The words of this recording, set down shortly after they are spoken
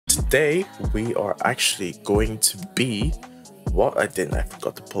today we are actually going to be I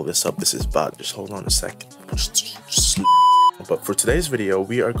forgot to pull this up. This is bad. Just hold on a second. But for today's video,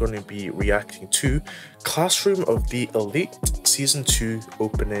 we are going to be reacting to Classroom of the Elite Season 2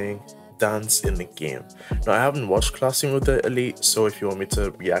 opening dance in the game. Now, I haven't watched Classroom of the Elite, so if you want me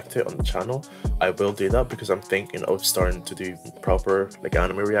to react to it on the channel, I will do that because I'm thinking of starting to do proper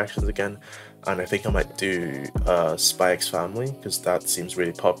anime reactions again. And I think I might do Spy X Family because that seems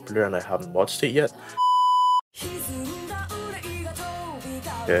really popular and I haven't watched it yet.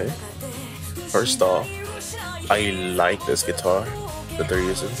 Okay, first off, I like this guitar that they're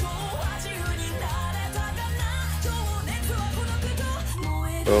using.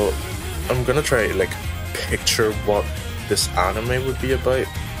 So I'm gonna try picture what this anime would be about,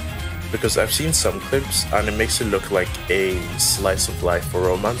 because I've seen some clips and it makes it look like a slice of life or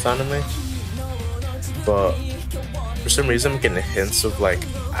romance anime, but for some reason I'm getting hints of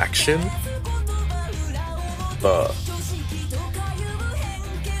action. But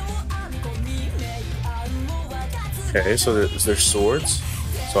okay, so there's swords,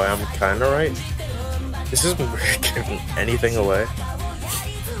 so I am kinda right. This isn't really giving anything away.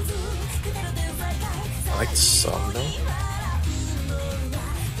 I like the song though.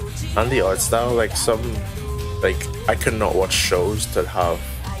 And the art style, I could not watch shows that have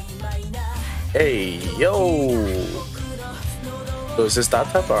hey yo. So is this that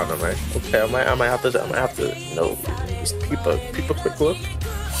type of anime? Okay, I might have to just keep a quick look.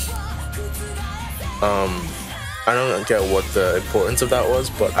 I don't get what the importance of that was,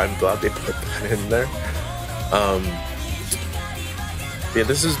 but I'm glad they put that in there. Yeah,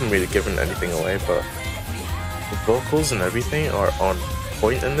 this isn't really giving anything away, but the vocals and everything are on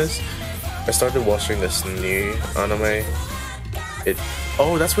point in this. I started watching this new anime.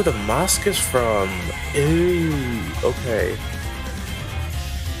 Oh, that's where the mask is from. Ew, okay.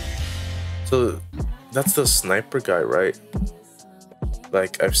 So that's the sniper guy, right?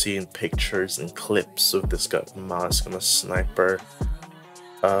 I've seen pictures and clips of this guy with a mask and a sniper.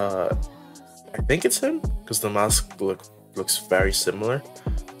 I think it's him because the mask looks very similar.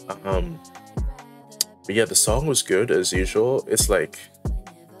 But yeah, the song was good as usual. It's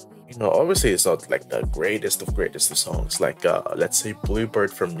obviously it's not the greatest of songs, let's say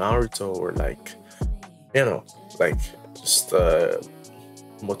Bluebird from Naruto, or just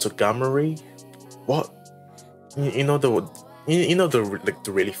Motogamari. What? You know the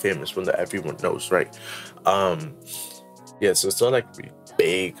really famous one that everyone knows, right? Yeah, so it's not really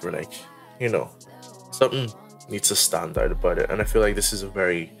big or something needs to stand out about it. And I feel like this is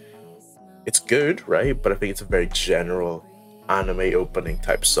it's good, right? But I think it's a very general anime opening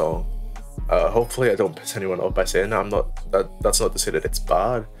type song. Hopefully I don't piss anyone off by saying that. That's not to say that it's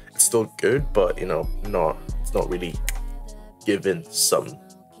bad. It's still good, but it's not really given some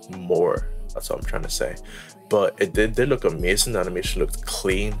more. That's what I'm trying to say. But it did look amazing. The animation looked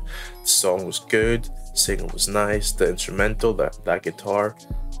clean. The song was good. The singing was nice. The instrumental, that guitar,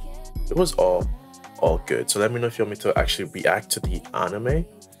 it was all good. So let me know if you want me to actually react to the anime,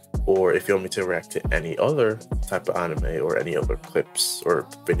 or if you want me to react to any other type of anime or any other clips or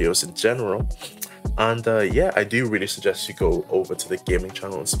videos in general. And yeah, I do really suggest you go over to the gaming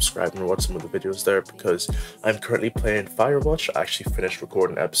channel and subscribe and watch some of the videos there, because I'm currently playing Firewatch. I actually finished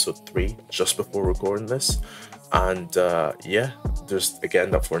recording episode 3 just before recording this. And yeah, there's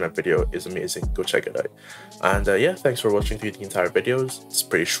again, that Fortnite video is amazing. Go check it out. And yeah, thanks for watching through the entire videos. It's a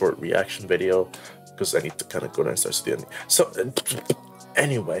pretty short reaction video because I need to kind of go downstairs to the end. So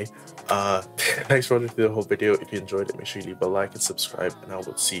anyway, thanks for watching through the whole video. If you enjoyed it, make sure you leave a like and subscribe, and I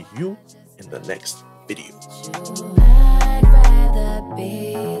will see you in the next video. I'd rather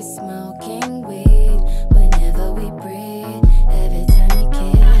be smoking weed.